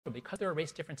Because there are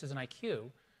race differences in IQ,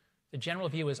 the general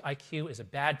view is IQ is a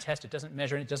bad test. It doesn't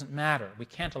measure and it doesn't matter. We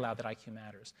can't allow that IQ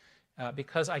matters.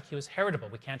 Because IQ is heritable,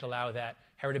 we can't allow that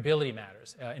heritability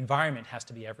matters. Environment has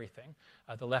to be everything.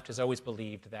 The left has always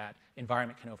believed that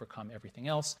environment can overcome everything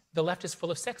else. The left is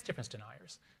full of sex difference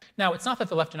deniers. Now, it's not that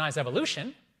the left denies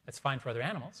evolution. That's fine for other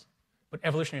animals. But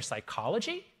evolutionary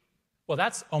psychology? Well,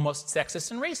 that's almost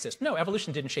sexist and racist. No,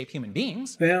 evolution didn't shape human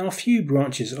beings. There are few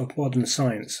branches of modern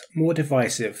science more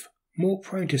divisive, more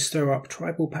prone to stir up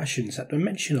tribal passions at the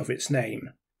mention of its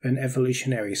name than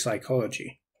evolutionary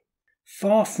psychology.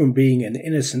 Far from being an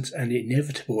innocent and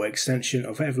inevitable extension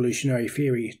of evolutionary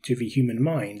theory to the human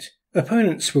mind,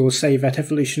 opponents will say that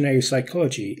evolutionary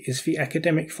psychology is the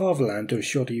academic fatherland of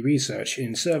shoddy research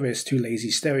in service to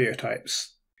lazy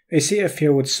stereotypes. They see a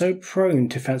field so prone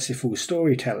to fanciful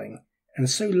storytelling and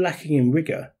so lacking in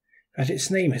rigour that its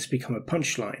name has become a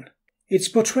punchline. Its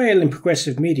portrayal in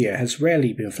progressive media has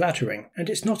rarely been flattering, and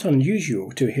it's not unusual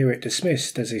to hear it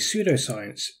dismissed as a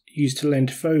pseudoscience used to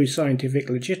lend faux scientific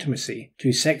legitimacy to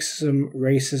sexism,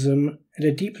 racism, and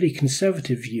a deeply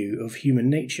conservative view of human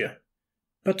nature.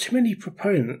 But to many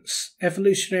proponents,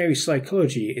 evolutionary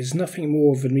psychology is nothing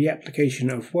more than the application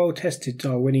of well-tested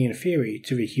Darwinian theory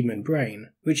to the human brain,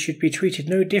 which should be treated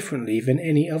no differently than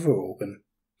any other organ.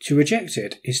 To reject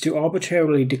it is to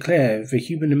arbitrarily declare the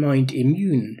human mind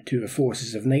immune to the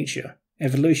forces of nature.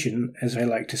 Evolution, as I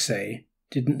like to say,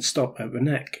 didn't stop at the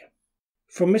neck.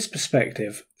 From this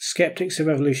perspective, skeptics of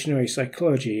evolutionary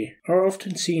psychology are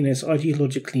often seen as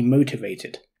ideologically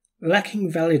motivated.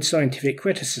 Lacking valid scientific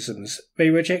criticisms, they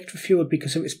reject the field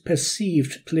because of its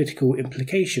perceived political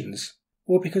implications,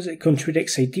 or because it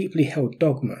contradicts a deeply held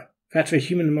dogma that the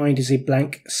human mind is a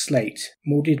blank slate,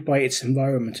 moulded by its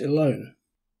environment alone.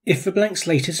 If the blank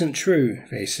slate isn't true,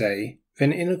 they say,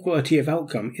 then inequality of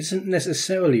outcome isn't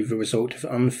necessarily the result of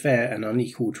unfair and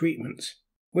unequal treatment.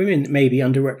 Women may be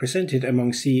underrepresented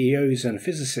among CEOs and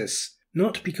physicists,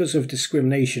 not because of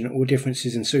discrimination or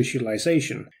differences in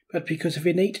socialization, but because of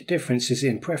innate differences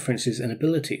in preferences and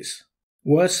abilities.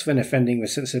 Worse than offending the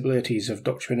sensibilities of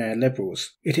doctrinaire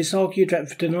liberals, it is argued that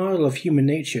the denial of human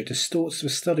nature distorts the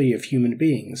study of human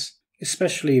beings,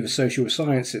 especially the social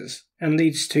sciences, and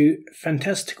leads to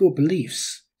fantastical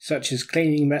beliefs, such as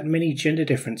claiming that many gender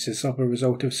differences are the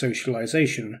result of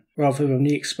socialization, rather than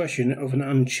the expression of an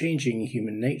unchanging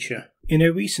human nature. In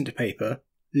a recent paper,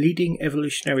 leading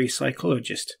evolutionary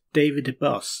psychologist David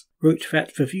Buss wrote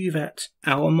that the view that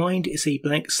our mind is a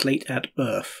blank slate at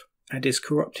birth and is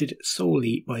corrupted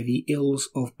solely by the ills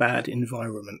of bad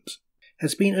environment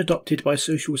has been adopted by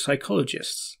social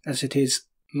psychologists as it is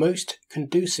most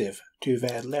conducive to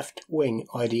their left-wing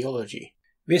ideology.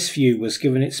 This view was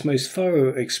given its most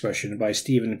thorough expression by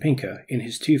Steven Pinker in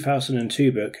his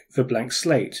 2002 book The Blank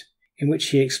Slate, in which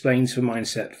he explains the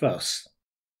mindset thus.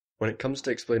 When it comes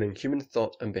to explaining human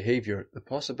thought and behaviour, the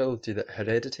possibility that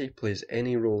heredity plays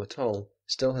any role at all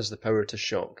still has the power to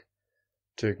shock.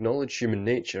 To acknowledge human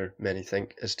nature, many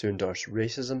think, is to endorse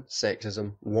racism,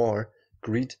 sexism, war,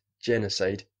 greed,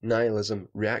 genocide, nihilism,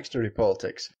 reactionary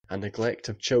politics, and neglect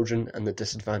of children and the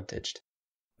disadvantaged.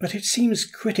 But it seems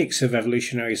critics of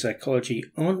evolutionary psychology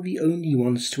aren't the only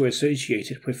ones to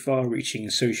associate it with far-reaching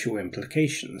social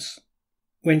implications.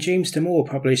 When James Damore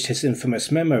published his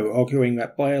infamous memo arguing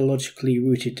that biologically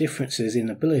rooted differences in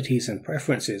abilities and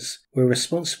preferences were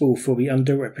responsible for the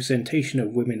underrepresentation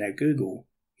of women at Google,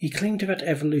 he claimed that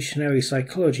evolutionary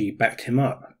psychology backed him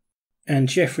up. And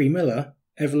Geoffrey Miller,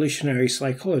 evolutionary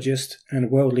psychologist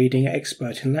and world-leading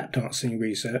expert in lap dancing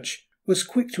research, was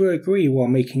quick to agree while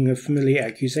making a familiar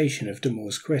accusation of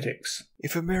Damore's critics.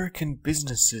 If American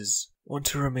businesses want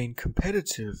to remain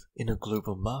competitive in a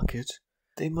global market,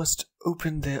 they must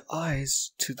open their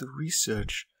eyes to the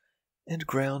research and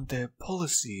ground their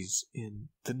policies in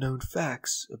the known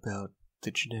facts about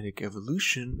the genetic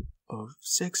evolution of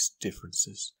sex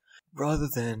differences, rather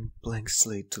than blank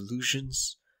slate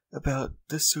delusions about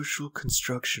the social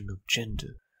construction of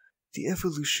gender. The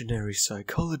evolutionary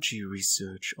psychology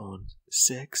research on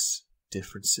sex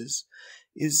differences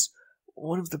is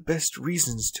one of the best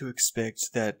reasons to expect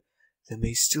that there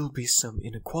may still be some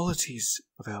inequalities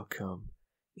of outcome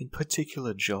in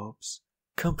particular jobs,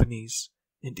 companies,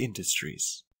 and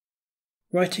industries.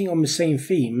 Writing on the same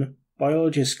theme,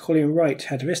 biologist Colin Wright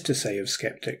had this to say of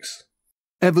skeptics.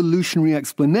 Evolutionary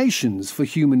explanations for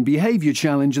human behavior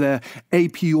challenge their a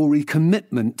priori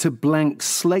commitment to blank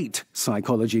slate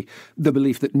psychology, the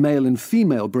belief that male and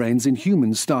female brains in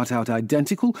humans start out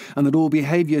identical and that all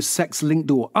behavior,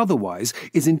 sex-linked or otherwise,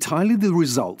 is entirely the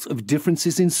result of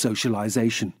differences in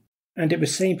socialization. and in the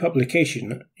same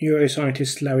publication,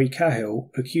 neuroscientist Larry Cahill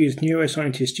accused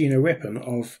neuroscientist Gina Rippon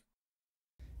of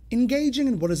engaging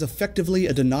in what is effectively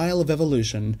a denial of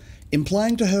evolution,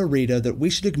 implying to her reader that we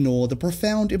should ignore the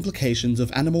profound implications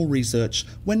of animal research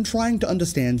when trying to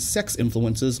understand sex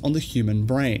influences on the human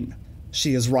brain.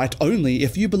 She is right only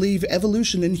if you believe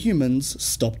evolution in humans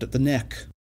stopped at the neck.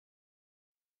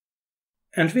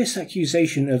 And this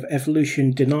accusation of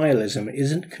evolution denialism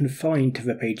isn't confined to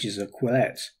the pages of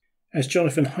Quillette, as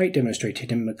Jonathan Haidt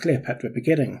demonstrated in the clip at the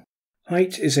beginning.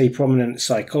 Haidt is a prominent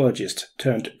psychologist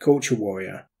turned culture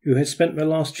warrior who has spent the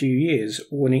last few years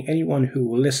warning anyone who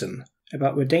will listen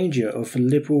about the danger of the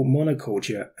liberal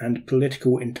monoculture and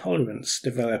political intolerance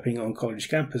developing on college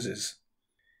campuses,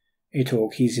 a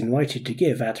talk he's invited to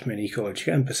give at many college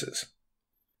campuses.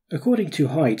 According to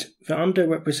Haidt, the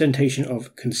underrepresentation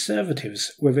of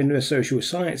conservatives within the social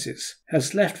sciences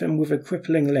has left them with a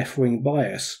crippling left-wing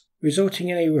bias, resulting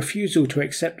in a refusal to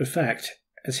accept the fact,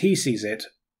 as he sees it,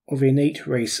 of innate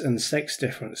race and sex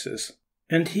differences.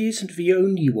 And he isn't the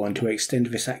only one to extend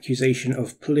this accusation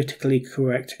of politically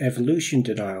correct evolution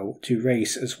denial to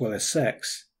race as well as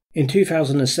sex. In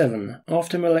 2007,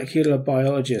 after molecular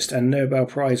biologist and Nobel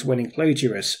Prize-winning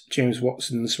plagiarist James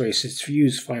Watson's racist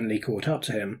views finally caught up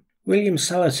to him, William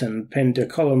Salatin penned a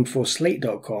column for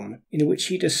slate.com in which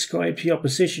he described the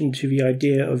opposition to the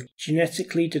idea of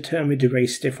genetically determined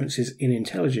race differences in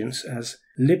intelligence as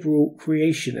liberal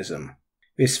creationism.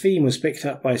 This theme was picked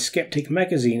up by Skeptic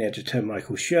magazine editor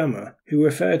Michael Shermer, who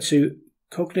referred to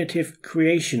cognitive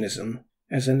creationism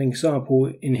as an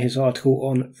example in his article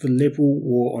on the liberal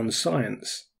war on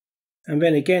science, and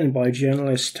then again by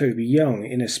journalist Tooby Young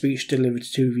in a speech delivered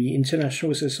to the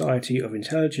International Society of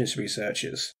Intelligence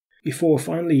Researchers, before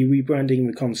finally rebranding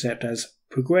the concept as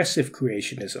progressive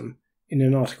creationism in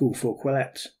an article for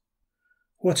Quillette.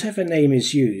 Whatever name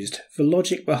is used, the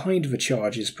logic behind the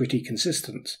charge is pretty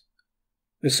consistent.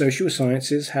 The social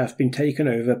sciences have been taken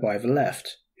over by the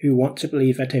left, who want to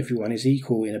believe that everyone is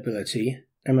equal in ability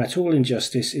and that all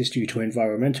injustice is due to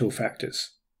environmental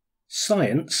factors.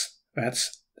 Science,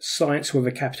 that's science with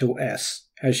a capital S,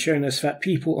 has shown us that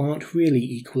people aren't really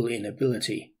equal in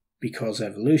ability, because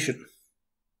evolution.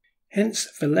 Hence,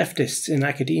 the leftists in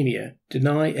academia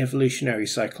deny evolutionary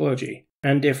psychology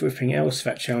and everything else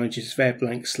that challenges their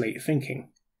blank slate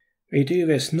thinking. They do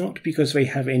this not because they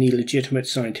have any legitimate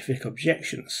scientific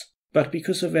objections, but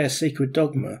because of their sacred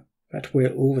dogma that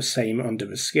we're all the same under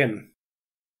the skin.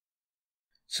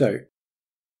 So,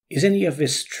 is any of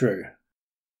this true?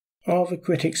 Are the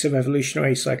critics of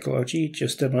evolutionary psychology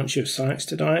just a bunch of science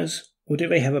deniers, or do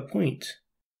they have a point?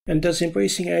 And does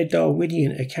embracing a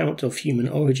Darwinian account of human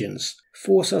origins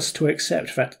force us to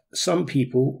accept that some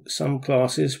people, some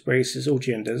classes, races or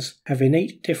genders have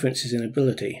innate differences in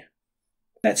ability?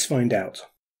 Let's find out.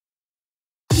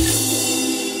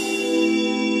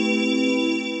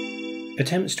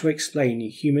 Attempts to explain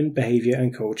human behaviour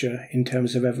and culture in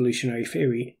terms of evolutionary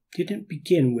theory didn't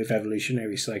begin with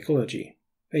evolutionary psychology.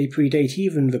 They predate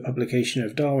even the publication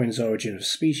of Darwin's Origin of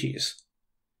Species.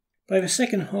 By the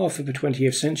second half of the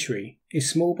 20th century, a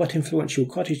small but influential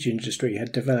cottage industry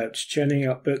had developed, churning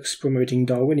out books promoting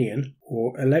Darwinian,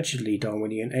 or allegedly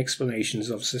Darwinian, explanations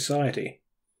of society.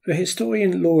 The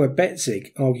historian Laura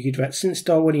Betzig argued that since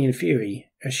Darwinian theory,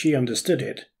 as she understood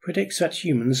it, predicts that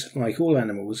humans, like all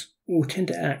animals, all tend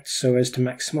to act so as to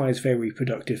maximize their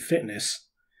reproductive fitness,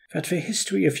 that the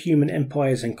history of human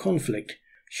empires and conflict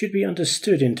should be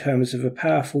understood in terms of the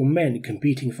powerful men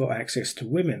competing for access to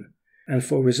women, and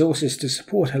for resources to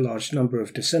support a large number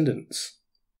of descendants.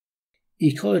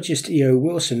 Ecologist E.O.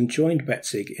 Wilson joined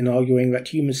Betzig in arguing that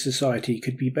human society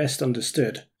could be best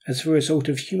understood as the result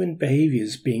of human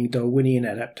behaviours being Darwinian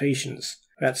adaptations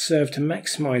that serve to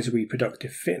maximize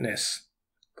reproductive fitness,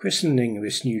 christening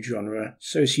this new genre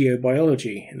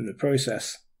sociobiology in the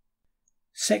process.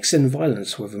 Sex and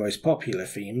violence were the most popular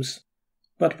themes,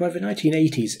 but by the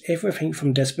 1980s everything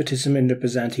from despotism in the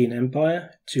Byzantine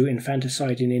Empire, to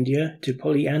infanticide in India, to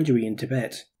polyandry in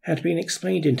Tibet had been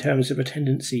explained in terms of a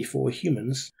tendency for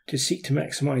humans to seek to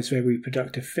maximize their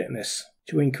reproductive fitness,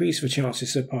 to increase the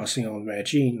chances of passing on their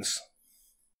genes.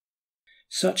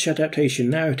 Such adaptation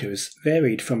narratives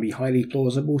varied from the highly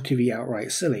plausible to the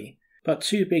outright silly, but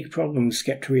two big problems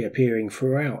kept reappearing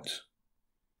throughout.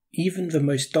 Even the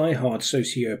most die-hard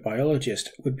sociobiologist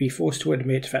would be forced to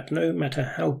admit that no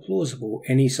matter how plausible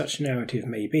any such narrative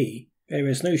may be, there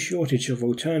is no shortage of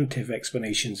alternative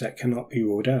explanations that cannot be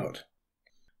ruled out.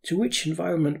 To which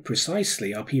environment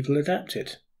precisely are people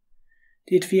adapted?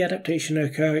 Did the adaptation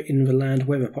occur in the land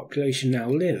where the population now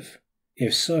live?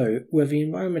 If so, were the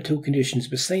environmental conditions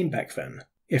the same back then?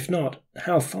 If not,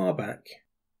 how far back?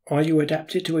 Are you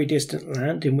adapted to a distant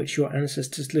land in which your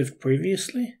ancestors lived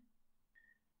previously?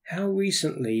 How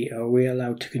recently are we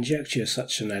allowed to conjecture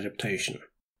such an adaptation?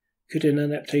 Could an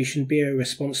adaptation be a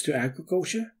response to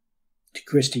agriculture? To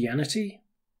Christianity?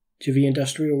 To the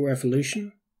Industrial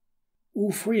Revolution?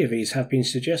 All three of these have been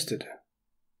suggested.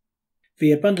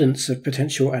 The abundance of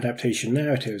potential adaptation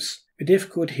narratives, the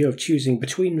difficulty of choosing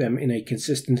between them in a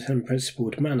consistent and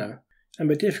principled manner, and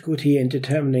the difficulty in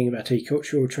determining that a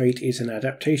cultural trait is an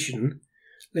adaptation,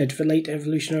 led the late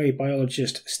evolutionary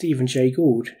biologist Stephen Jay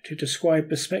Gould to describe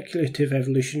the speculative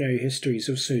evolutionary histories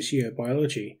of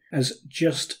sociobiology as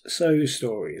just so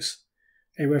stories,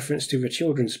 a reference to the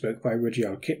children's book by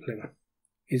Rudyard Kipling.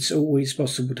 It's always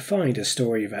possible to find a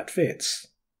story that fits.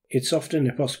 It's often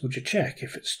impossible to check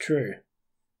if it's true.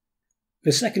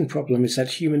 The second problem is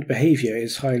that human behaviour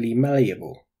is highly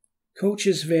malleable.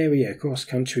 Cultures vary across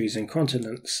countries and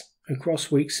continents, across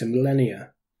weeks and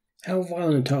millennia. How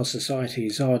violent our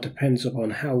societies are depends upon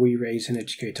how we raise and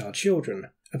educate our children,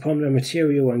 upon the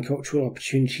material and cultural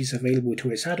opportunities available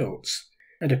to its adults,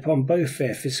 and upon both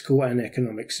their physical and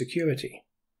economic security.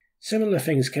 Similar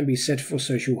things can be said for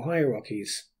social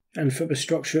hierarchies, and for the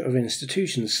structure of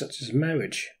institutions such as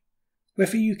marriage.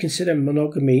 Whether you consider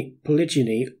monogamy,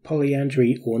 polygyny,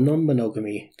 polyandry, or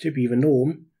non-monogamy to be the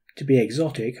norm, to be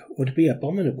exotic, or to be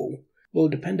abominable, will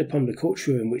depend upon the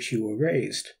culture in which you were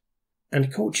raised.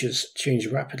 And cultures change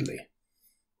rapidly.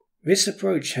 This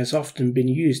approach has often been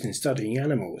used in studying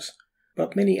animals,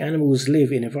 but many animals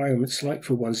live in environments like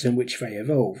the ones in which they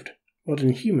evolved. Modern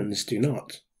humans do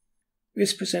not.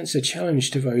 This presents a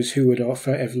challenge to those who would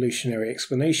offer evolutionary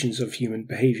explanations of human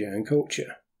behaviour and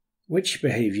culture. Which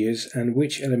behaviours and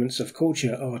which elements of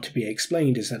culture are to be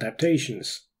explained as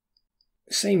adaptations?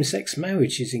 Same-sex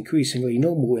marriage is increasingly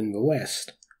normal in the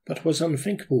West, but was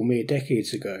unthinkable mere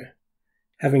decades ago.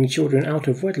 Having children out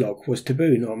of wedlock was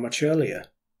taboo not much earlier.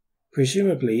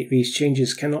 Presumably, these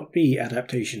changes cannot be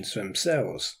adaptations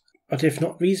themselves, but if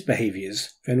not these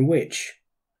behaviours, then which?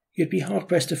 You'd be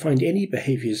hard-pressed to find any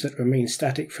behaviours that remain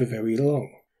static for very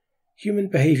long. Human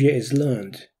behaviour is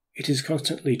learned. It is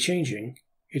constantly changing.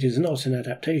 It is not an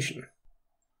adaptation.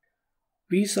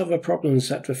 These are the problems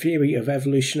that the theory of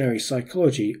evolutionary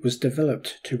psychology was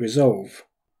developed to resolve.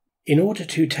 In order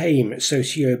to tame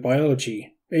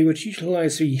sociobiology, they would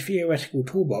utilize the theoretical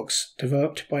toolbox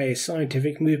developed by a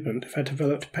scientific movement that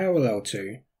developed parallel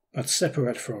to, but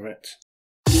separate from it.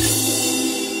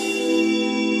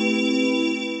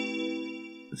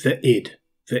 The id,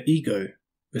 the ego,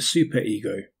 the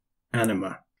superego,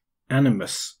 anima,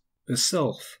 animus, the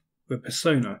self, the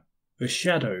persona, the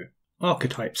shadow,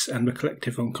 archetypes and the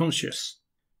collective unconscious.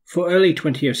 For early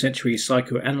 20th century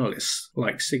psychoanalysts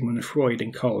like Sigmund Freud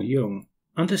and Carl Jung,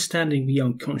 understanding the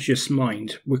unconscious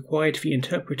mind required the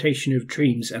interpretation of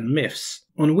dreams and myths,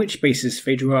 on which basis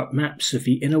they drew up maps of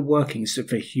the inner workings of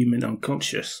the human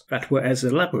unconscious that were as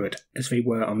elaborate as they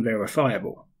were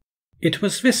unverifiable. It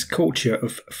was this culture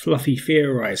of fluffy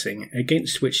theorizing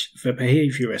against which the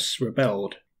behaviorists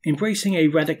rebelled. Embracing a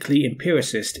radically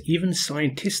empiricist, even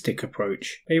scientistic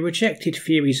approach, they rejected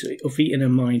theories of the inner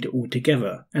mind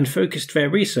altogether, and focused their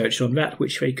research on that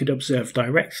which they could observe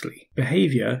directly,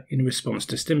 behaviour in response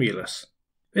to stimulus.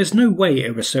 There's no way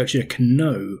a researcher can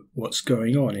know what's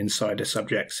going on inside a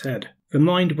subject's head. The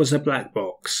mind was a black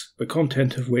box, the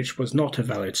content of which was not a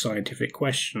valid scientific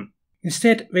question.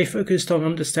 Instead, they focused on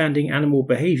understanding animal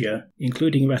behaviour,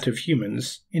 including that of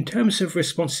humans, in terms of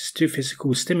responses to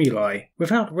physical stimuli,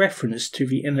 without reference to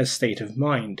the inner state of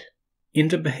mind. In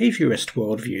the behaviourist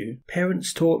worldview,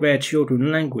 parents taught their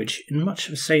children language in much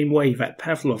the same way that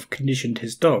Pavlov conditioned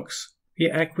his dogs. The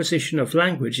acquisition of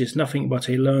language is nothing but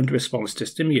a learned response to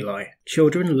stimuli.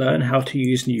 Children learn how to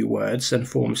use new words and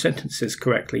form sentences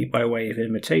correctly by way of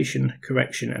imitation,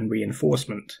 correction, and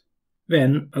reinforcement.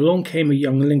 Then, along came a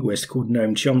young linguist called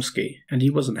Noam Chomsky, and he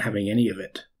wasn't having any of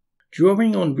it.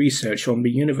 Drawing on research on the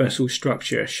universal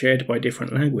structure shared by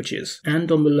different languages,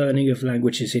 and on the learning of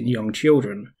languages in young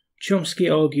children, Chomsky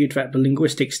argued that the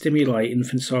linguistic stimuli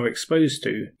infants are exposed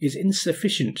to is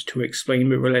insufficient to explain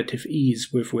the relative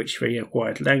ease with which they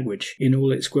acquired language in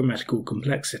all its grammatical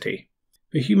complexity.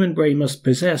 The human brain must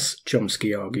possess,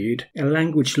 Chomsky argued, a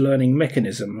language learning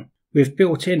mechanism with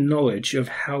built-in knowledge of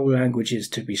how language is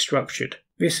to be structured.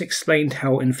 This explained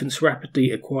how infants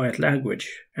rapidly acquired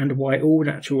language, and why all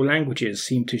natural languages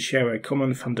seem to share a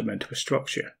common fundamental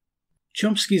structure.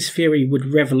 Chomsky's theory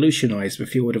would revolutionize the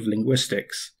field of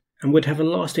linguistics, and would have a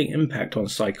lasting impact on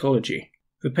psychology.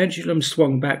 The pendulum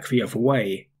swung back the other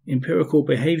way. Empirical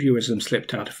behaviourism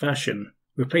slipped out of fashion,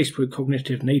 replaced with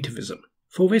cognitive nativism.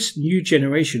 For this new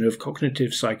generation of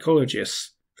cognitive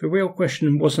psychologists, The real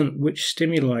question wasn't which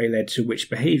stimuli led to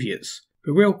which behaviours.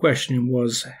 The real question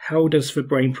was, how does the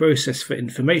brain process the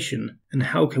information, and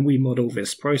how can we model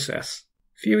this process?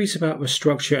 Theories about the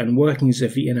structure and workings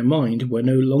of the inner mind were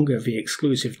no longer the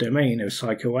exclusive domain of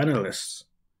psychoanalysts.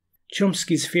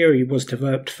 Chomsky's theory was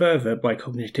developed further by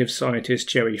cognitive scientist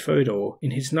Jerry Fodor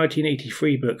in his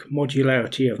 1983 book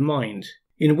Modularity of Mind,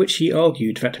 in which he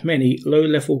argued that many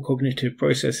low-level cognitive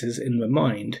processes in the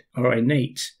mind are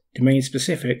innate,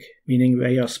 domain-specific, meaning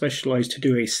they are specialized to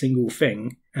do a single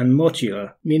thing, and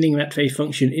modular, meaning that they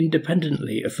function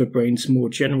independently of the brain's more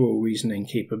general reasoning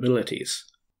capabilities.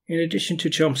 In addition to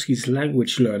Chomsky's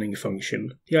language learning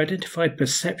function, he identified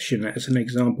perception as an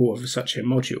example of such a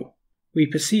module. We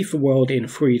perceive the world in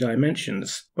 3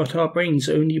 dimensions, but our brains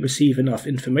only receive enough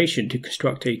information to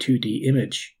construct a 2D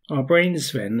image. Our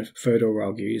brains then, Fodor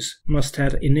argues, must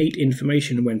add innate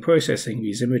information when processing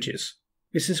these images.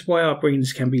 This is why our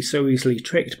brains can be so easily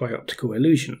tricked by optical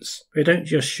illusions. They don't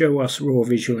just show us raw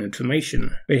visual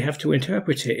information, they have to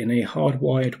interpret it in a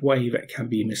hardwired way that can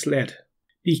be misled.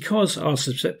 Because our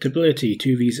susceptibility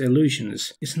to these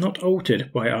illusions is not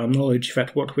altered by our knowledge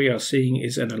that what we are seeing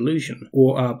is an illusion,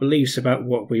 or our beliefs about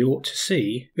what we ought to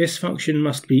see, this function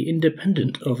must be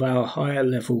independent of our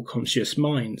higher-level conscious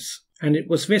minds. And it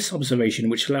was this observation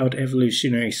which allowed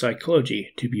evolutionary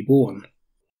psychology to be born.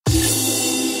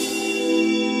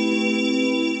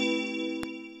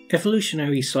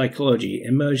 Evolutionary psychology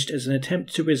emerged as an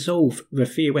attempt to resolve the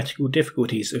theoretical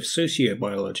difficulties of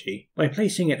sociobiology by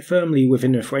placing it firmly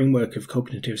within the framework of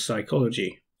cognitive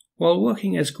psychology. While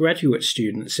working as graduate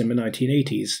students in the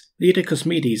 1980s, Leda,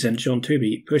 Cosmides and John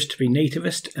Tooby pushed the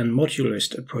nativist and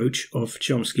modularist approach of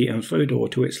Chomsky and Fodor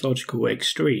to its logical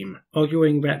extreme,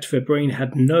 arguing that the brain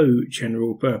had no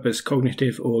general-purpose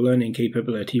cognitive or learning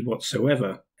capability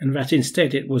whatsoever, and that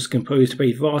instead it was composed of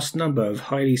a vast number of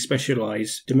highly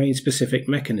specialized, domain-specific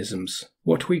mechanisms.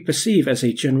 What we perceive as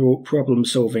a general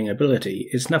problem-solving ability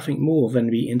is nothing more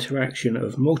than the interaction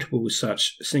of multiple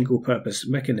such single-purpose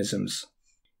mechanisms.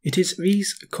 It is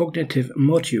these cognitive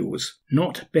modules,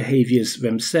 not behaviors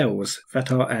themselves,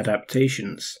 that are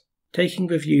adaptations. Taking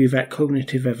the view that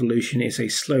cognitive evolution is a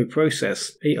slow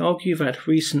process, they argue that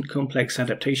recent complex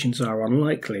adaptations are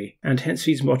unlikely, and hence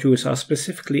these modules are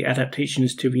specifically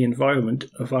adaptations to the environment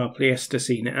of our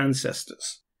Pleistocene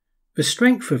ancestors. The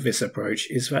strength of this approach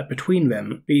is that between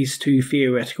them, these 2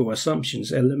 theoretical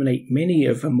assumptions eliminate many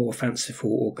of the more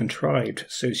fanciful or contrived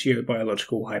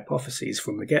sociobiological hypotheses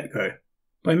from the get-go.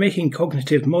 By making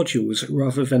cognitive modules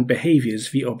rather than behaviors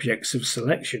the objects of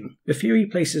selection, the theory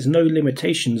places no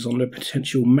limitations on the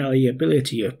potential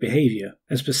malleability of behavior,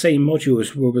 as the same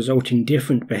modules will result in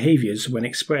different behaviors when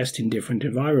expressed in different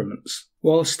environments,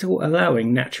 while still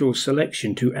allowing natural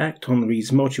selection to act on these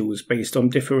modules based on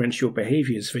differential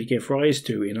behaviors they give rise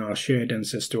to in our shared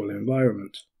ancestral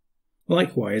environment.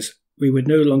 Likewise, we would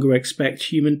no longer expect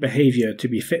human behavior to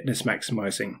be fitness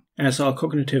maximizing, as our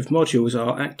cognitive modules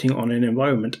are acting on an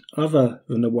environment other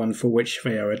than the one for which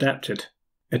they are adapted.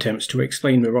 Attempts to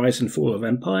explain the rise and fall of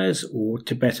empires or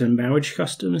Tibetan marriage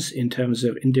customs in terms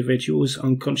of individuals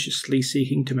unconsciously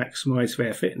seeking to maximize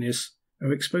their fitness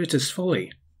are exposed as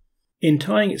folly. In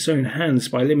tying its own hands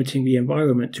by limiting the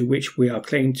environment to which we are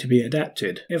claimed to be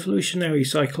adapted, evolutionary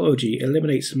psychology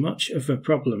eliminates much of the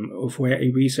problem of where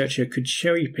a researcher could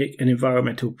cherry-pick an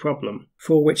environmental problem,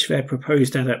 for which their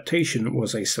proposed adaptation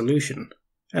was a solution.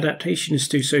 Adaptations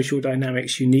to social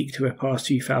dynamics unique to the past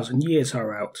few thousand years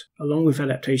are out, along with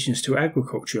adaptations to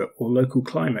agriculture or local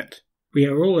climate. We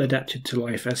are all adapted to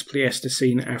life as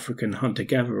Pleistocene African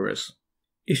hunter-gatherers.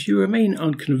 If you remain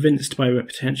unconvinced by the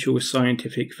potential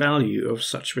scientific value of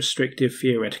such restrictive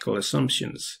theoretical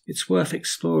assumptions, it's worth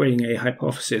exploring a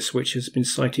hypothesis which has been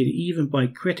cited even by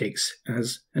critics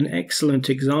as an excellent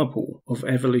example of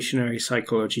evolutionary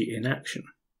psychology in action.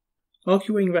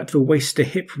 Arguing that the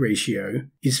waist-to-hip ratio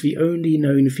is the only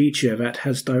known feature that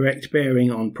has direct bearing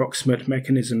on proximate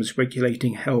mechanisms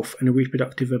regulating health and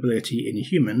reproductive ability in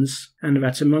humans, and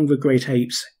that among the great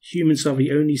apes, humans are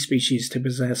the only species to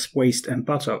possess waist and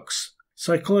buttocks.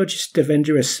 Psychologist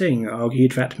Devendra Singh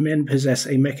argued that men possess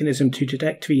a mechanism to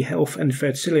detect the health and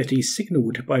fertility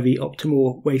signalled by the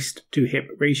optimal waist-to-hip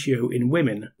ratio in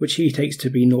women, which he takes to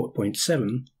be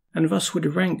 0.7, and thus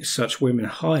would rank such women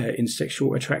higher in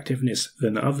sexual attractiveness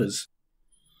than others.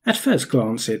 At first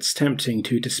glance, it's tempting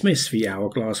to dismiss the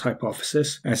hourglass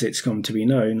hypothesis, as it's come to be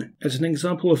known, as an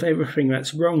example of everything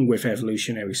that's wrong with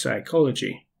evolutionary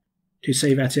psychology. To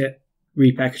say that it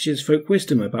repackages folk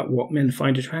wisdom about what men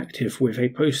find attractive with a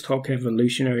post hoc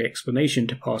evolutionary explanation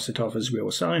to pass it off as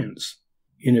real science.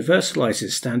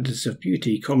 universalizes standards of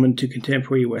beauty common to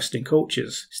contemporary Western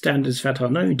cultures, standards that are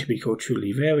known to be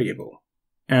culturally variable,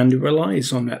 and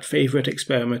relies on that favourite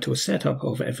experimental setup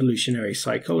of evolutionary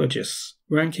psychologists,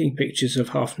 ranking pictures of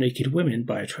half-naked women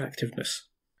by attractiveness.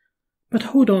 But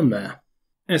hold on there.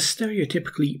 As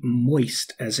stereotypically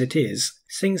moist as it is,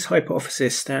 Singh's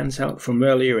hypothesis stands out from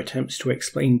earlier attempts to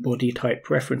explain body type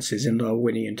preferences in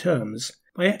Darwinian terms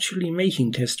by actually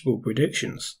making testable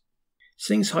predictions.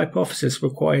 Singh's hypothesis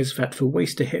requires that the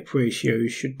waist-to-hip ratio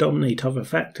should dominate other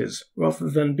factors, rather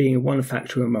than being one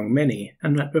factor among many,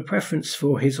 and that the preference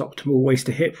for his optimal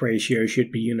waist-to-hip ratio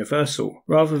should be universal,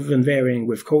 rather than varying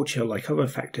with culture like other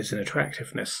factors in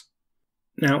attractiveness.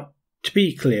 Now, to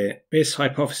be clear, this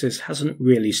hypothesis hasn't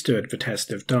really stood the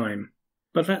test of time.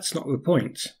 But that's not the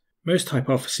point. Most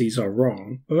hypotheses are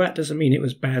wrong, but that doesn't mean it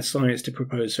was bad science to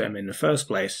propose them in the first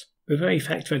place. The very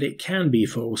fact that it can be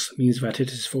false means that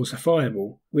it is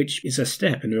falsifiable, which is a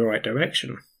step in the right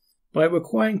direction. By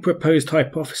requiring proposed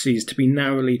hypotheses to be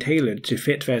narrowly tailored to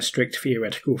fit their strict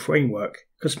theoretical framework,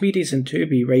 Cosmides and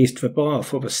Tooby raised the bar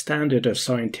for the standard of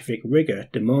scientific rigour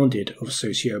demanded of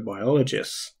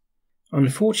sociobiologists.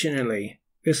 Unfortunately,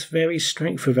 this very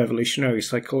strength of evolutionary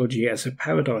psychology as a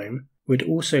paradigm would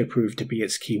also prove to be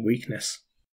its key weakness.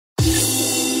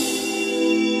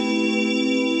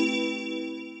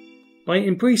 By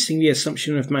embracing the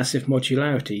assumption of massive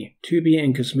modularity, Tooby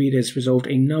and Cosmides resolved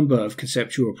a number of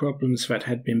conceptual problems that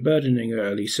had been burdening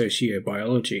early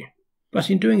sociobiology. But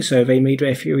in doing so, they made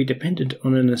their theory dependent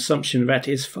on an assumption that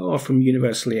is far from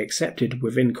universally accepted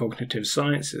within cognitive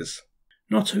sciences.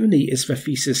 Not only is the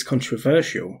thesis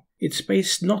controversial, it's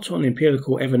based not on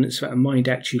empirical evidence that a mind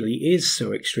actually is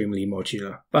so extremely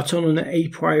modular, but on an a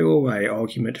priori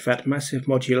argument that massive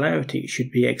modularity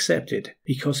should be accepted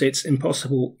because it's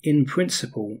impossible in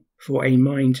principle for a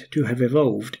mind to have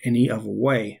evolved any other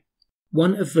way.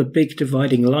 One of the big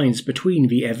dividing lines between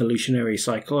the evolutionary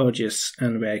psychologists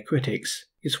and their critics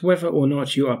is whether or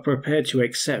not you are prepared to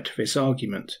accept this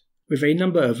argument, with a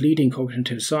number of leading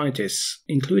cognitive scientists,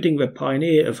 including the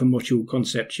pioneer of the module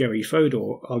concept Jerry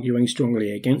Fodor, arguing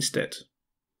strongly against it.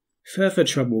 Further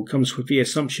trouble comes with the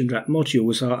assumption that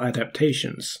modules are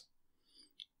adaptations.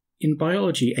 In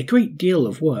biology, a great deal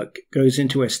of work goes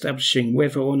into establishing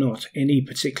whether or not any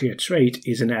particular trait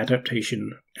is an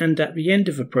adaptation, and at the end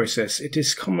of the process it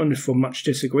is common for much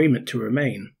disagreement to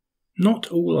remain. Not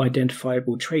all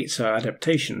identifiable traits are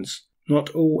adaptations.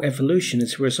 Not all evolution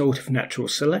is a result of natural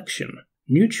selection.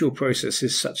 Neutral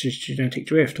processes such as genetic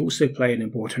drift also play an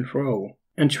important role,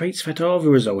 and traits that are the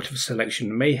result of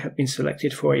selection may have been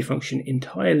selected for a function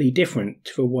entirely different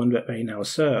to the one that they now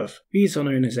serve. These are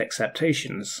known as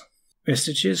exaptations.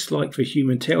 Vestiges like the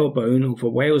human tailbone or the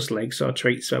whale's legs are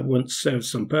traits that once served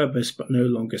some purpose but no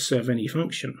longer serve any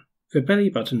function. The belly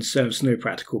button serves no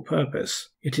practical purpose.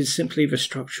 It is simply the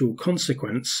structural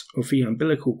consequence of the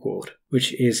umbilical cord,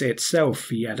 which is itself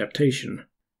the adaptation.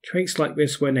 Traits like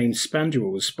this were named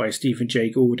spandrels by Stephen Jay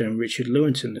Gould and Richard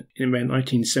Lewontin in their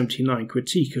 1979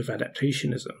 critique of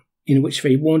Adaptationism, in which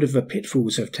they warned of the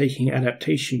pitfalls of taking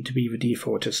adaptation to be the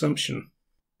default assumption.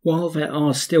 While there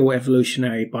are still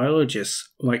evolutionary biologists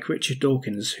like Richard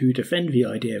Dawkins who defend the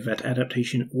idea that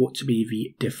adaptation ought to be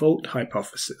the default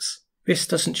hypothesis, this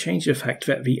doesn't change the fact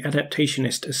that the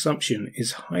adaptationist assumption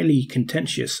is highly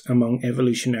contentious among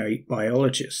evolutionary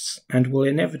biologists and will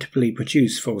inevitably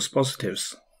produce false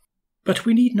positives. But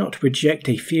we need not reject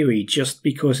a theory just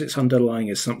because its underlying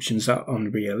assumptions are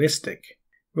unrealistic.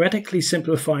 Radically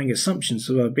simplifying assumptions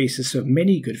are the basis of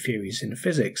many good theories in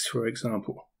physics, for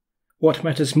example. What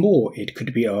matters more, it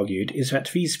could be argued, is that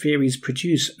these theories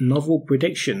produce novel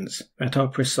predictions that are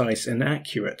precise and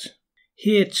accurate.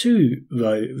 Here too,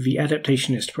 though, the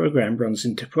adaptationist program runs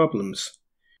into problems.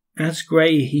 As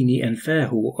Gray, Heaney and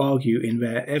Fairhall argue in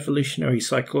their Evolutionary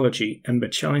Psychology and the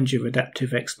Challenge of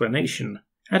Adaptive Explanation,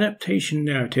 adaptation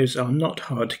narratives are not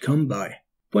hard to come by,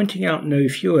 pointing out no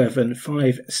fewer than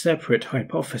 5 separate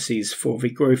hypotheses for the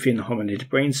growth in hominid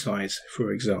brain size,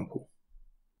 for example.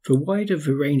 The wider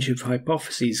the range of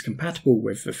hypotheses compatible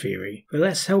with the theory, the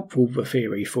less helpful the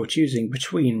theory for choosing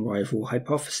between rival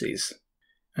hypotheses.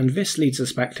 And this leads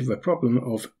us back to the problem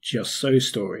of just-so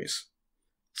stories.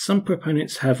 Some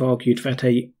proponents have argued that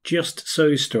a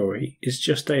just-so story is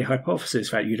just a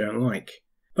hypothesis that you don't like.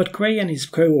 But Gray and his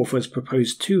co-authors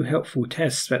propose 2 helpful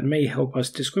tests that may help us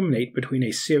discriminate between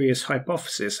a serious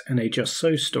hypothesis and a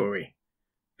just-so story: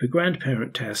 the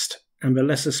grandparent test and the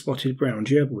lesser-spotted brown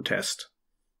gerbil test.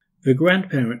 The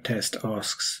grandparent test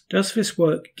asks, does this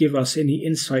work give us any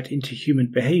insight into human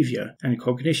behaviour and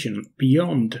cognition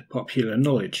beyond popular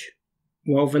knowledge?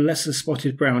 While the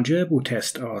lesser-spotted brown gerbil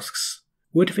test asks,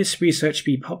 Would this research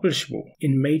be publishable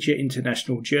in major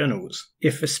international journals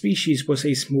if the species was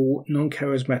a small,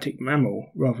 non-charismatic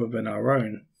mammal rather than our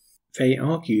own? They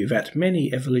argue that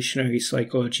many evolutionary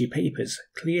psychology papers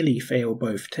clearly fail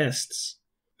both tests.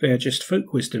 They are just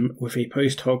folk wisdom with a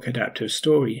post hoc adaptive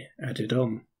story added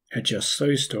on, a just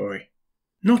so story.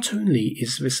 Not only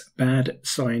is this bad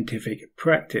scientific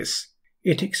practice,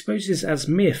 it exposes as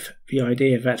myth the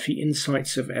idea that the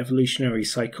insights of evolutionary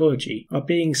psychology are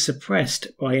being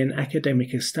suppressed by an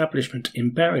academic establishment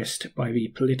embarrassed by the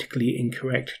politically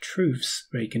incorrect truths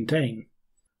they contain.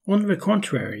 On the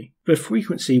contrary, the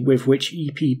frequency with which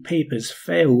EP papers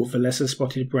fail the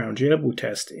lesser-spotted brown gerbil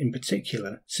test in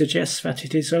particular suggests that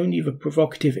it is only the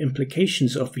provocative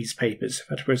implications of these papers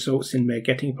that results in their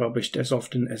getting published as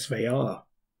often as they are.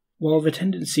 While the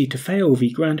tendency to fail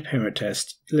the grandparent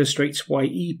test illustrates why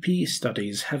EP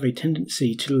studies have a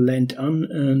tendency to lend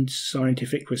unearned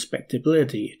scientific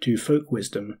respectability to folk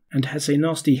wisdom and has a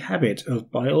nasty habit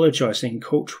of biologizing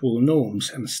cultural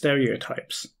norms and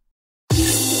stereotypes.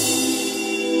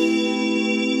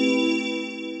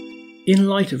 In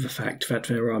light of the fact that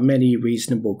there are many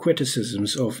reasonable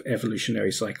criticisms of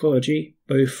evolutionary psychology,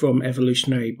 both from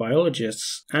evolutionary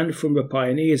biologists and from the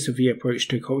pioneers of the approach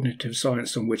to cognitive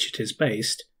science on which it is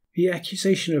based, the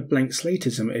accusation of blank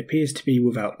slatism appears to be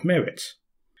without merit.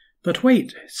 But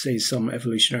wait, say some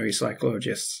evolutionary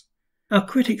psychologists. Our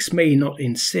critics may not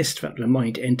insist that the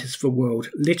mind enters the world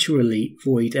literally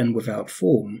void and without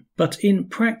form, but in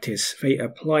practice they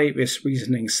apply this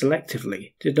reasoning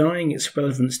selectively, denying its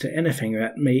relevance to anything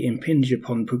that may impinge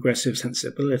upon progressive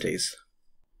sensibilities.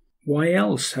 Why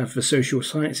else have the social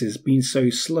sciences been so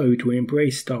slow to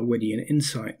embrace Darwinian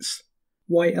insights?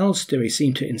 Why else do they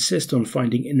seem to insist on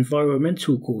finding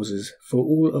environmental causes for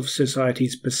all of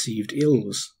society's perceived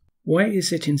ills? Why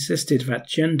is it insisted that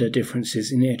gender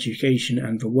differences in education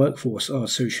and the workforce are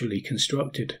socially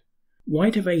constructed? Why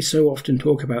do they so often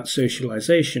talk about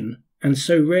socialization and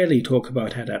so rarely talk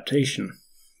about adaptation?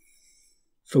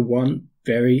 For one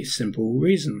very simple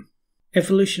reason.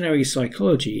 Evolutionary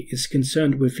psychology is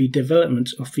concerned with the development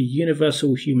of the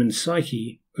universal human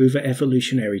psyche over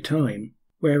evolutionary time,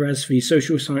 whereas the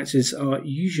social sciences are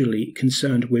usually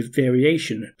concerned with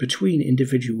variation between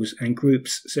individuals and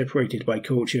groups separated by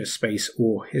culture, space,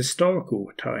 or historical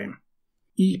time.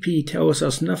 EP tells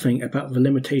us nothing about the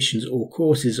limitations or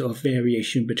causes of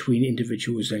variation between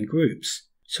individuals and groups,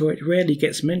 so it rarely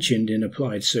gets mentioned in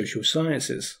applied social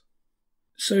sciences.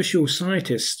 Social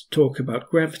scientists talk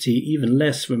about gravity even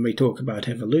less when they talk about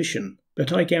evolution,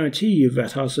 but I guarantee you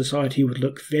that our society would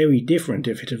look very different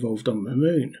if it evolved on the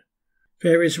moon.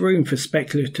 There is room for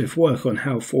speculative work on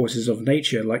how forces of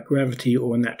nature like gravity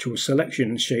or natural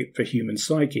selection shape the human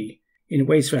psyche, in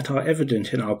ways that are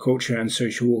evident in our culture and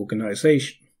social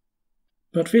organization.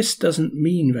 But this doesn't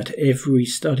mean that every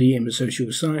study in the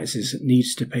social sciences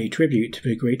needs to pay tribute to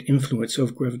the great influence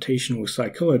of gravitational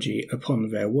psychology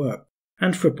upon their work.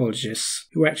 Anthropologists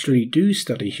who actually do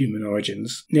study human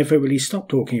origins never really stop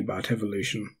talking about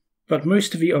evolution. But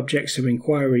most of the objects of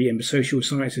inquiry in the social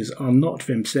sciences are not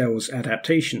themselves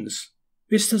adaptations.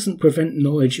 This doesn't prevent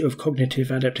knowledge of cognitive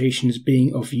adaptations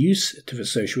being of use to the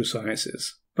social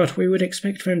sciences, but we would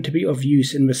expect them to be of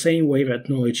use in the same way that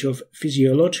knowledge of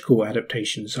physiological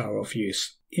adaptations are of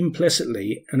use,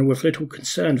 implicitly and with little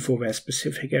concern for their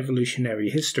specific evolutionary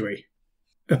history.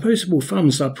 Opposable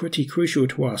thumbs are pretty crucial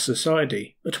to our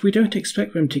society, but we don't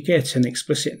expect them to get an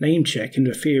explicit name check in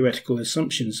the theoretical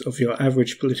assumptions of your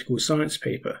average political science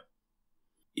paper.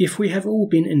 If we have all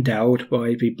been endowed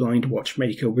by the blind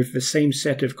watchmaker with the same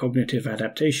set of cognitive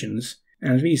adaptations,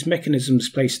 and these mechanisms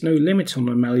place no limit on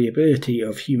the malleability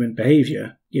of human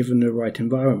behaviour, given the right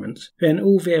environment, then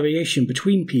all variation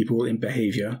between people in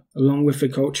behaviour, along with the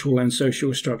cultural and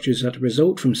social structures that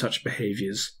result from such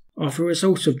behaviours, are the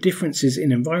result of differences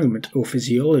in environment or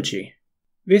physiology.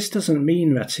 This doesn't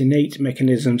mean that innate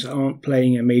mechanisms aren't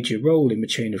playing a major role in the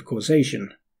chain of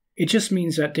causation. It just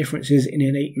means that differences in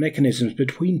innate mechanisms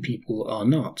between people are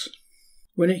not.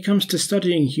 When it comes to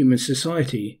studying human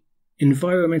society,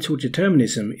 environmental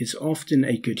determinism is often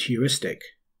a good heuristic.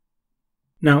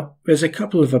 Now, there's a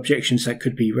couple of objections that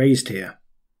could be raised here.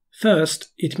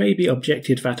 First, it may be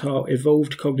objected that our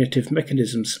evolved cognitive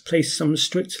mechanisms place some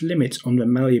strict limit on the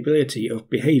malleability of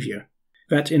behaviour,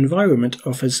 that environment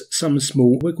offers some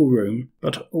small wiggle room,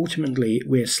 but ultimately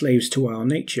we're slaves to our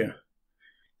nature.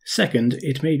 Second,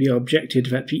 it may be objected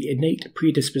that the innate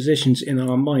predispositions in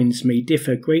our minds may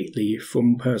differ greatly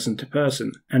from person to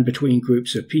person and between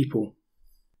groups of people.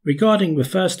 Regarding the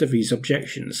first of these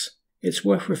objections, it's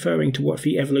worth referring to what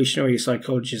the evolutionary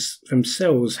psychologists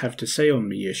themselves have to say on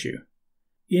the issue.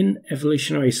 In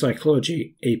Evolutionary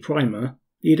Psychology, a primer,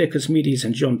 Leda, Cosmides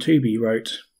and John Tooby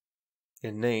wrote,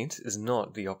 Innate is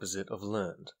not the opposite of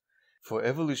learned. For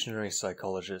evolutionary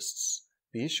psychologists,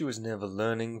 the issue is never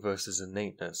learning versus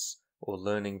innateness, or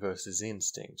learning versus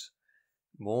instinct.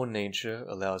 More nature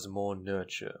allows more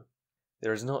nurture.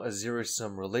 There is not a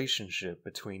zero-sum relationship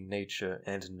between nature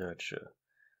and nurture.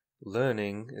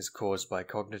 Learning is caused by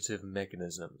cognitive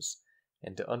mechanisms,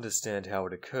 and to understand how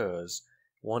it occurs,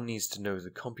 one needs to know the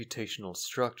computational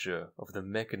structure of the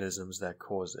mechanisms that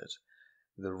cause it.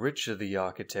 The richer the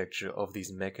architecture of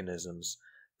these mechanisms,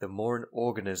 the more an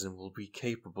organism will be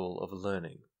capable of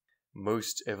learning.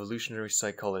 Most evolutionary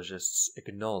psychologists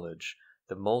acknowledge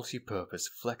the multi-purpose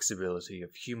flexibility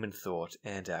of human thought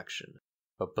and action,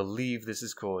 but believe this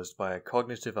is caused by a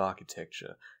cognitive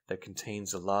architecture that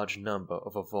contains a large number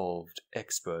of evolved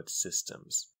expert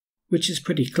systems. Which is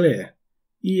pretty clear.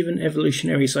 Even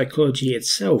evolutionary psychology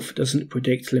itself doesn't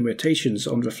predict limitations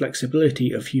on the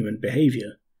flexibility of human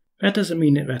behaviour. That doesn't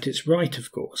mean that it's right,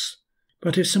 of course.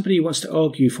 But if somebody wants to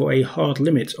argue for a hard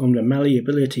limit on the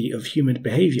malleability of human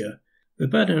behaviour, the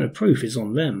burden of proof is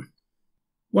on them.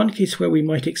 One case where we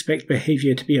might expect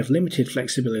behaviour to be of limited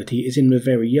flexibility is in the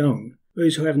very young,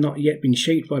 those who have not yet been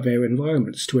shaped by their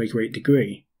environments to a great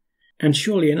degree. And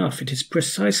surely enough, it is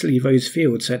precisely those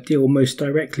fields that deal most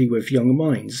directly with young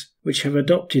minds which have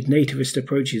adopted nativist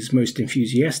approaches most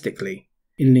enthusiastically.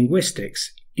 In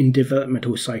linguistics, in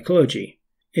developmental psychology,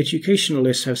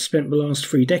 educationalists have spent the last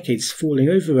 3 decades falling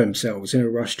over themselves in a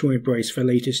rush to embrace the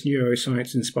latest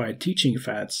neuroscience-inspired teaching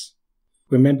fads.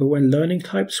 Remember when learning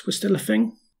types were still a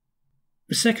thing?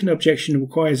 The second objection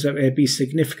requires that there be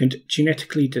significant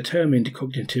genetically determined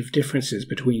cognitive differences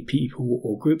between people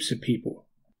or groups of people.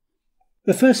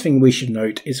 The first thing we should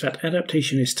note is that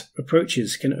adaptationist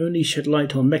approaches can only shed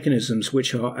light on mechanisms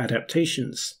which are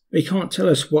adaptations. They can't tell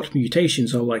us what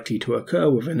mutations are likely to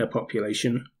occur within a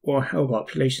population, or how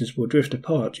populations will drift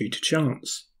apart due to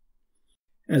chance.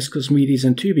 As Cosmides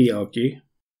and Tooby argue,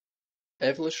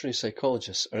 evolutionary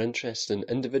psychologists are interested in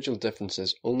individual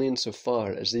differences only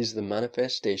insofar as these are the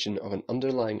manifestation of an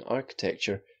underlying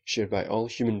architecture shared by all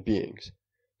human beings.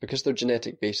 Because their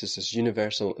genetic basis is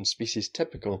universal and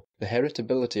species-typical, the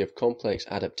heritability of complex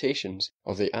adaptations,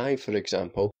 of the eye for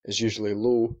example, is usually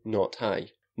low, not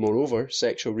high. Moreover,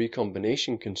 sexual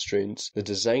recombination constrains the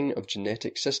design of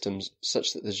genetic systems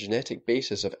such that the genetic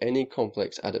basis of any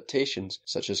complex adaptations,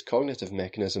 such as cognitive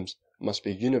mechanisms, must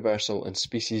be universal and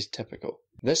species-typical.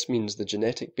 This means the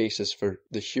genetic basis for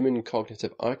the human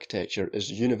cognitive architecture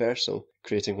is universal,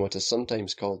 creating what is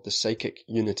sometimes called the psychic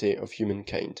unity of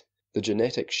humankind. The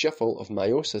genetic shuffle of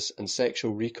meiosis and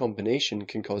sexual recombination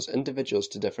can cause individuals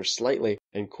to differ slightly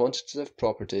in quantitative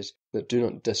properties that do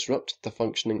not disrupt the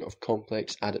functioning of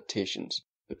complex adaptations.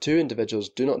 But two individuals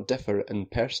do not differ in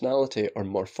personality or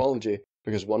morphology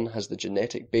because one has the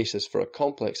genetic basis for a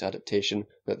complex adaptation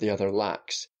that the other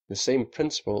lacks. The same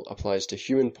principle applies to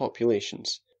human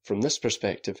populations. From this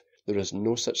perspective, there is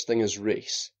no such thing as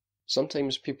race.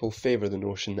 Sometimes people favour the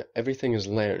notion that everything is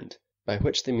learned, by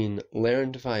which they mean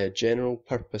learned via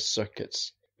general-purpose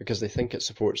circuits, because they think it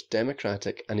supports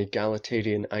democratic and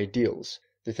egalitarian ideals.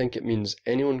 They think it means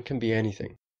anyone can be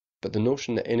anything. But the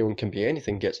notion that anyone can be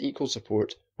anything gets equal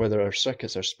support whether our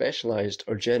circuits are specialised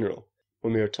or general.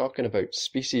 When we are talking about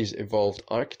species-evolved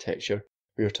architecture,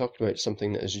 we are talking about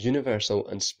something that is universal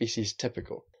and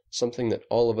species-typical, something that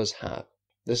all of us have.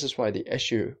 This is why the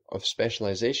issue of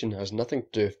specialisation has nothing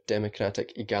to do with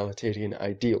democratic egalitarian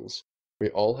ideals. We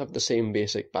all have the same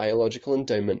basic biological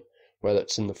endowment, whether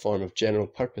it's in the form of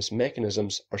general-purpose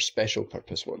mechanisms or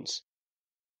special-purpose ones.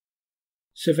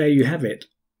 So there you have it.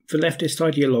 The leftist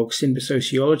ideologues in the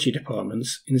sociology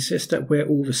departments insist that we're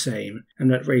all the same and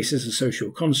that race is a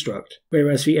social construct,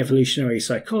 whereas the evolutionary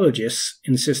psychologists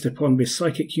insist upon the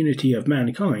psychic unity of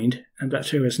mankind and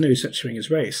that there is no such thing as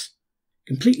race.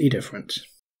 Completely different.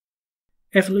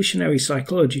 Evolutionary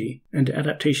psychology and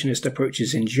adaptationist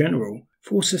approaches in general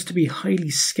force us to be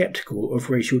highly skeptical of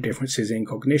racial differences in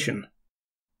cognition.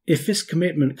 If this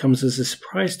commitment comes as a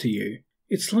surprise to you,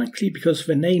 it's likely because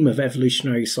the name of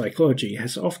evolutionary psychology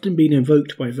has often been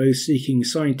invoked by those seeking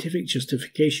scientific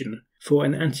justification for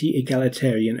an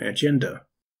anti-egalitarian agenda.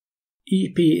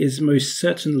 EP is most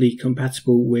certainly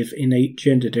compatible with innate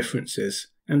gender differences,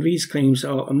 and these claims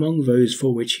are among those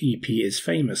for which EP is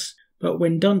famous. But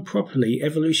when done properly,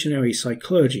 evolutionary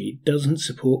psychology doesn't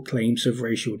support claims of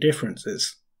racial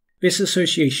differences. This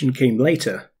association came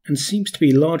later, and seems to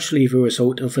be largely the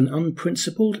result of an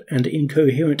unprincipled and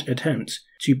incoherent attempt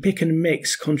to pick and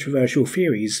mix controversial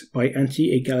theories by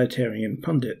anti-egalitarian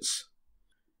pundits.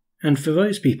 And for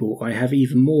those people, I have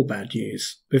even more bad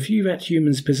news. The view that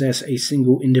humans possess a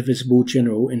single indivisible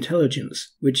general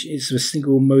intelligence, which is the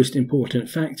single most important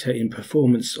factor in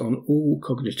performance on all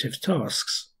cognitive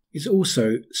tasks, is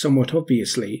also, somewhat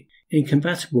obviously,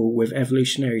 incompatible with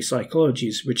evolutionary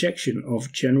psychology's rejection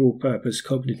of general-purpose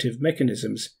cognitive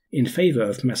mechanisms in favour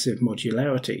of massive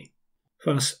modularity.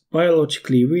 Thus,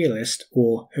 biologically realist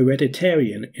or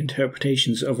hereditarian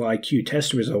interpretations of IQ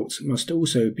test results must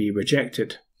also be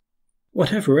rejected.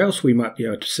 Whatever else we might be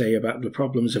able to say about the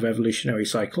problems of evolutionary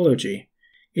psychology,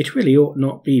 it really ought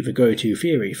not be the go-to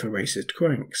theory for racist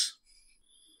cranks.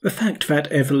 The fact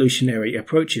that evolutionary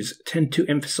approaches tend to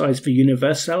emphasize the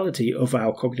universality of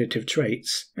our cognitive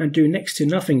traits and do next to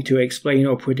nothing to explain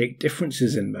or predict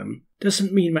differences in them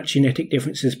doesn't mean that genetic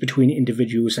differences between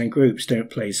individuals and groups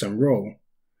don't play some role.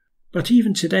 But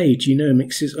even today,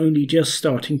 genomics is only just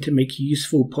starting to make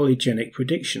useful polygenic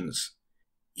predictions.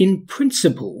 In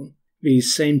principle,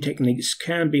 these same techniques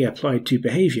can be applied to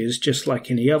behaviours just like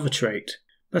any other trait,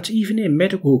 but even in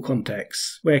medical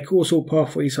contexts, where causal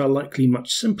pathways are likely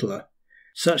much simpler,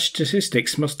 such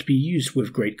statistics must be used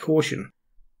with great caution.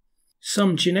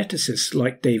 Some geneticists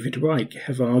like David Reich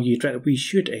have argued that we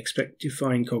should expect to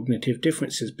find cognitive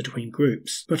differences between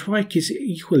groups, but Reich is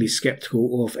equally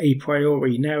sceptical of a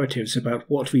priori narratives about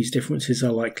what these differences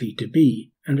are likely to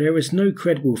be, and there is no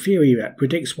credible theory that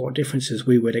predicts what differences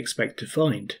we would expect to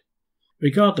find.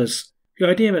 Regardless, the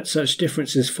idea that such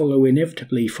differences follow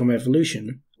inevitably from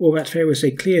evolution, or that there is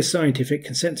a clear scientific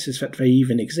consensus that they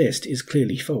even exist, is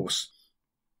clearly false.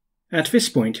 At this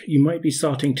point, you might be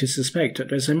starting to suspect that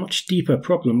there's a much deeper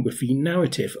problem with the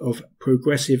narrative of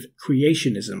progressive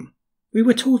creationism. We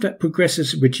were told that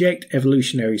progressives reject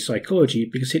evolutionary psychology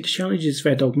because it challenges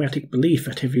their dogmatic belief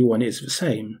that everyone is the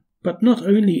same. But not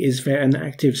only is there an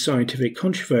active scientific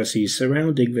controversy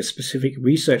surrounding the specific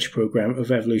research program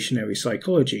of evolutionary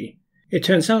psychology, it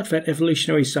turns out that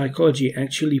evolutionary psychology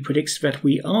actually predicts that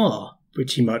we are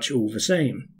pretty much all the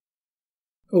same.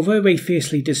 Although they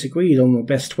fiercely disagreed on the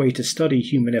best way to study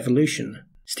human evolution,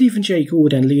 Stephen Jay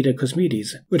Gould and Leda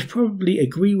Cosmides would probably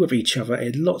agree with each other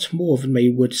a lot more than they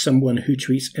would someone who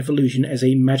treats evolution as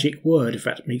a magic word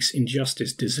that makes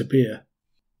injustice disappear.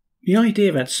 The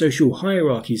idea that social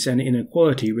hierarchies and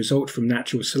inequality result from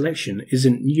natural selection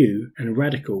isn't new and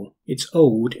radical, it's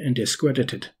old and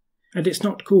discredited. And it's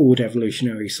not called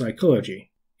evolutionary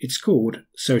psychology, it's called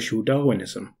social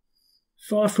Darwinism.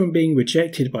 Far from being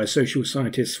rejected by social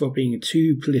scientists for being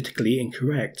too politically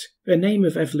incorrect, the name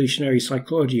of evolutionary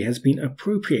psychology has been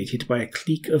appropriated by a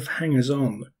clique of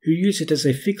hangers-on who use it as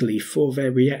a fig leaf for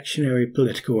their reactionary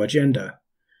political agenda.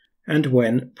 And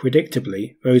when,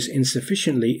 predictably, those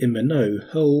insufficiently in the know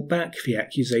hurl back the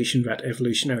accusation that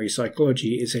evolutionary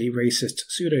psychology is a racist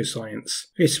pseudoscience,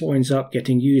 this winds up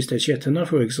getting used as yet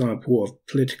another example of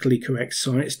politically correct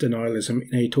science denialism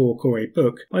in a talk or a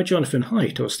book by Jonathan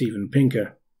Haidt or Steven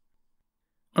Pinker.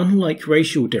 Unlike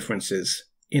racial differences,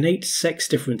 innate sex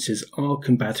differences are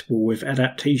compatible with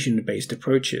adaptation-based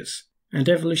approaches, and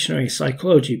evolutionary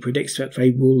psychology predicts that they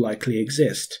will likely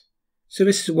exist. So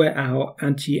this is where our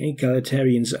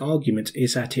anti-egalitarian's argument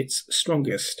is at its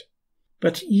strongest.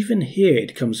 But even here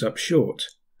it comes up short.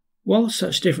 While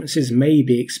such differences may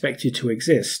be expected to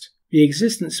exist, the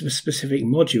existence of specific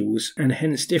modules, and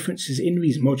hence differences in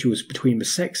these modules between the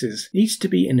sexes, needs to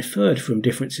be inferred from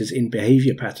differences in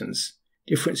behaviour patterns,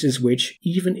 differences which,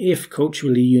 even if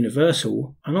culturally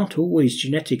universal, are not always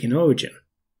genetic in origin.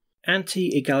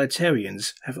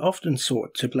 Anti-egalitarians have often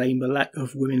sought to blame the lack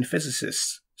of women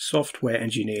physicists, software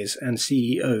engineers and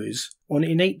CEOs on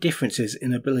innate differences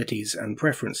in abilities and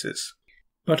preferences.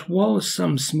 But while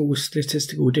some small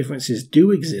statistical differences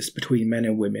do exist between men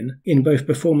and women, in both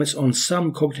performance on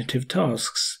some cognitive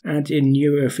tasks and in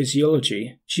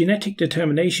neurophysiology, genetic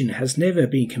determination has never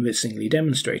been convincingly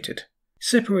demonstrated.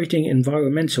 Separating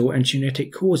environmental and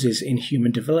genetic causes in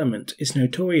human development is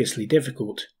notoriously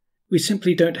difficult. We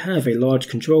simply don't have a large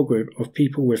control group of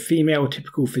people with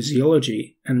female-typical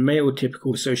physiology and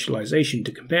male-typical socialization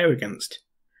to compare against.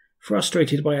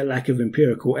 Frustrated by a lack of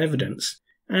empirical evidence,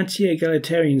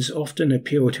 anti-egalitarians often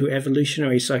appeal to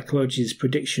evolutionary psychology's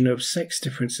prediction of sex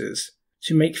differences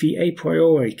to make the a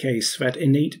priori case that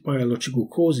innate biological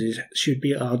causes should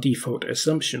be our default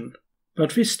assumption.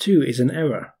 But this too is an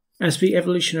error, as the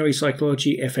Evolutionary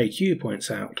Psychology FAQ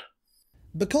points out.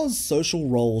 Because social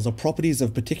roles are properties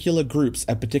of particular groups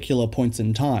at particular points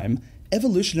in time,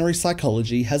 evolutionary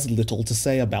psychology has little to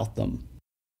say about them.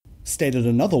 Stated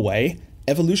another way,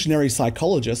 evolutionary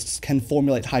psychologists can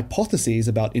formulate hypotheses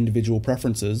about individual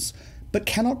preferences, but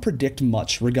cannot predict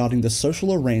much regarding the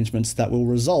social arrangements that will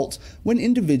result when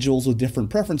individuals with different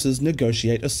preferences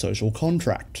negotiate a social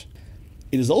contract.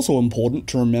 It is also important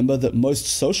to remember that most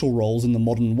social roles in the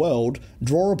modern world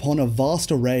draw upon a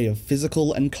vast array of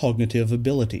physical and cognitive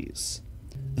abilities.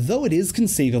 Though it is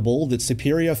conceivable that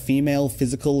superior female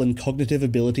physical and cognitive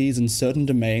abilities in certain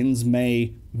domains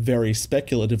may, very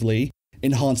speculatively,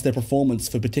 enhance their performance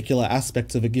for particular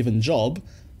aspects of a given job,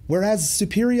 whereas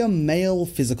superior male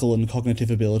physical and cognitive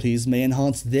abilities may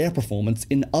enhance their performance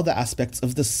in other aspects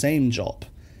of the same job.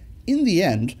 In the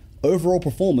end, overall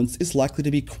performance is likely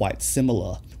to be quite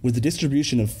similar, with the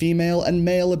distribution of female and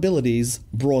male abilities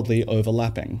broadly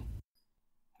overlapping.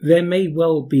 There may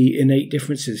well be innate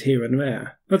differences here and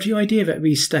there, but the idea that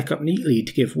we stack up neatly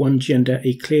to give one gender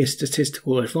a clear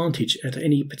statistical advantage at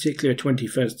any particular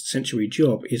 21st century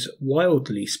job is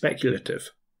wildly speculative.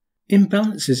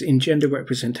 Imbalances in gender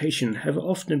representation have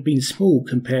often been small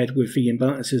compared with the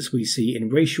imbalances we see in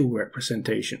racial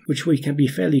representation, which we can be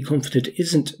fairly confident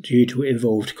isn't due to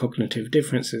involved cognitive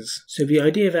differences. So the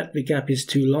idea that the gap is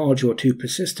too large or too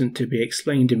persistent to be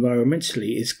explained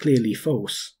environmentally is clearly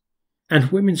false. And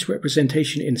women's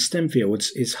representation in STEM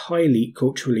fields is highly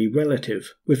culturally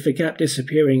relative, with the gap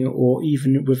disappearing or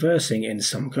even reversing in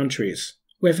some countries.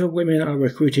 Whether women are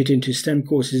recruited into STEM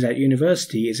courses at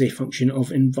university is a function of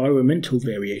environmental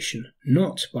variation,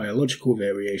 not biological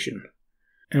variation.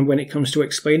 And when it comes to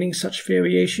explaining such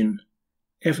variation,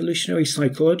 evolutionary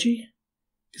psychology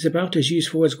is about as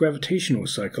useful as gravitational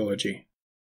psychology.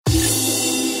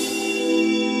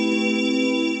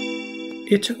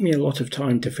 It took me a lot of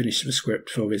time to finish the script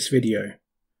for this video.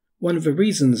 One of the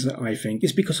reasons, I think,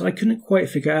 is because I couldn't quite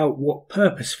figure out what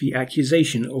purpose the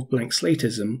accusation of blank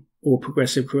slatism or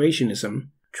progressive creationism,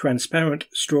 transparent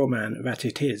straw man that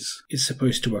it is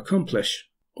supposed to accomplish.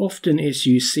 Often its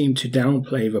use seemed to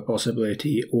downplay the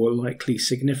possibility or likely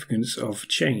significance of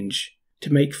change,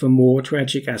 to make the more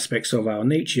tragic aspects of our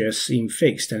nature seem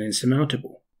fixed and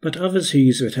insurmountable. But others who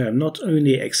use the term not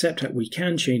only accept that we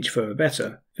can change for the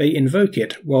better, they invoke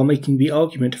it while making the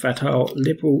argument that our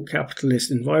liberal capitalist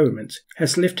environment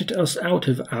has lifted us out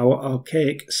of our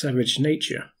archaic savage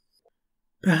nature.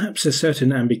 Perhaps a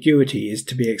certain ambiguity is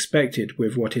to be expected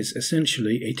with what is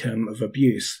essentially a term of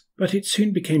abuse, but it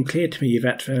soon became clear to me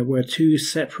that there were two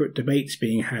separate debates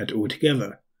being had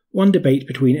altogether. One debate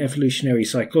between evolutionary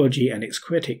psychology and its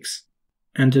critics,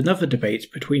 and another debate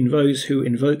between those who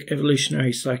invoke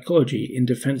evolutionary psychology in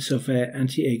defense of their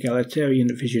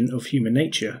anti-egalitarian vision of human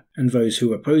nature and those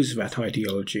who oppose that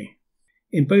ideology.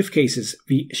 In both cases,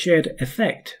 the shared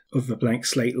effect of the blank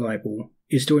slate libel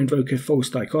is to invoke a false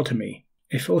dichotomy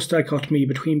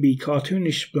between the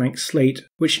cartoonish blank slate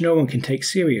which no one can take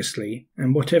seriously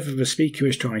and whatever the speaker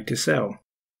is trying to sell.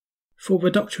 For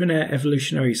the doctrinaire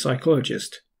evolutionary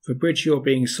psychologist, the bridge you're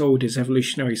being sold is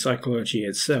evolutionary psychology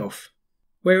itself.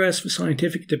 Whereas the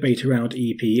scientific debate around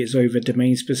EP is over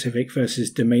domain-specific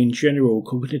versus domain-general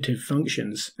cognitive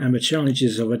functions and the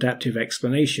challenges of adaptive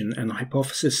explanation and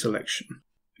hypothesis selection.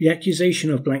 The accusation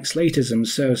of blank slatism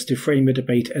serves to frame the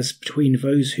debate as between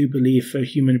those who believe the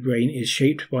human brain is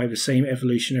shaped by the same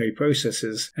evolutionary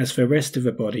processes as the rest of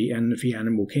the body and the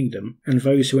animal kingdom, and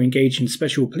those who engage in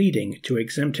special pleading to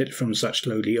exempt it from such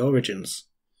lowly origins.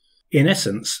 In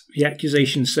essence, the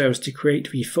accusation serves to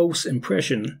create the false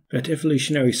impression that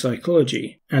evolutionary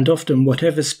psychology, and often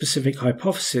whatever specific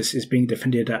hypothesis is being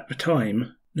defended at the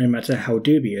time, no matter how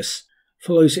dubious,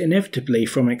 follows inevitably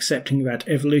from accepting that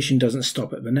evolution doesn't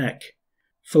stop at the neck,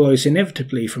 follows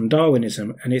inevitably from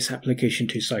Darwinism and its application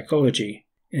to psychology,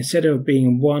 instead of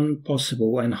being one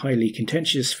possible and highly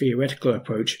contentious theoretical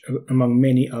approach among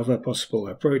many other possible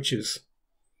approaches.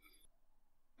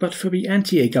 But for the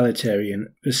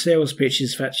anti-egalitarian, the sales pitch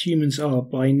is that humans are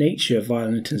by nature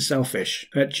violent and selfish,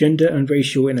 that gender and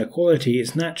racial inequality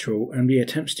is natural, and the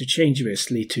attempts to change this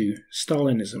lead to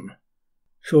Stalinism.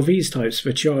 For these types,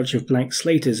 the charge of blank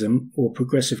slatism or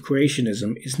progressive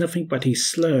creationism is nothing but a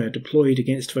slur deployed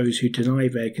against those who deny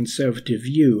their conservative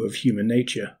view of human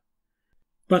nature.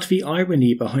 But the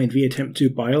irony behind the attempt to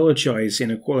biologize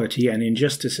inequality and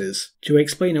injustices, to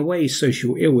explain away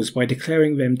social ills by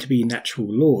declaring them to be natural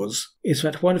laws, is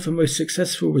that one of the most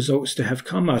successful results to have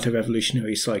come out of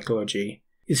evolutionary psychology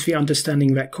is the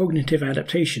understanding that cognitive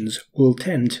adaptations will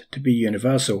tend to be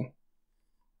universal.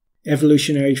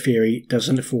 Evolutionary theory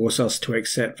doesn't force us to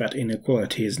accept that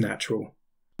inequality is natural.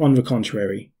 On the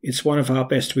contrary, it's one of our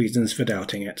best reasons for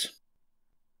doubting it.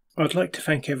 I'd like to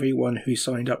thank everyone who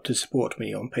signed up to support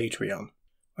me on Patreon.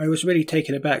 I was really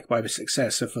taken aback by the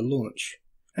success of the launch,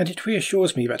 and it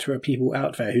reassures me that there are people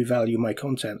out there who value my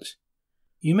content.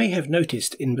 You may have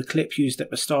noticed in the clip used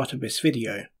at the start of this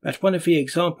video that one of the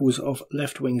examples of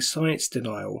left-wing science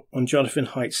denial on Jonathan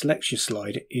Haidt's lecture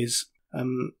slide is,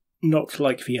 not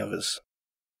like the others.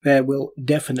 There will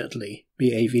definitely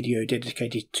be a video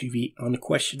dedicated to the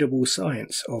unquestionable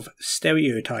science of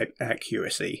stereotype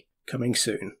accuracy coming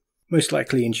soon, most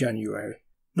likely in January.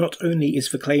 Not only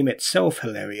is the claim itself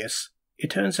hilarious,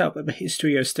 it turns out that the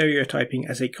history of stereotyping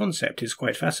as a concept is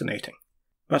quite fascinating.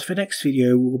 But the next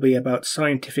video will be about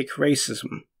scientific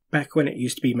racism, back when it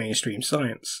used to be mainstream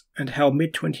science, and how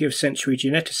mid-20th century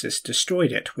geneticists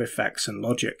destroyed it with facts and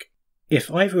logic. If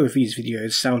either of these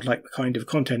videos sound like the kind of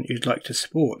content you'd like to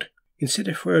support,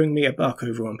 consider throwing me a buck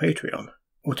over on Patreon.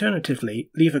 Alternatively,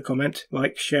 leave a comment,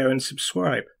 like, share and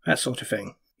subscribe, that sort of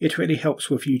thing. It really helps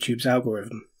with YouTube's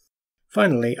algorithm.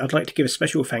 Finally, I'd like to give a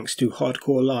special thanks to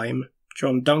Hardcore Lime,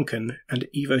 John Duncan and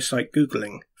EvoSite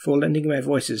Googling for lending their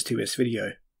voices to this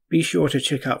video. Be sure to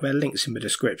check out their links in the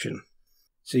description.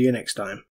 See you next time.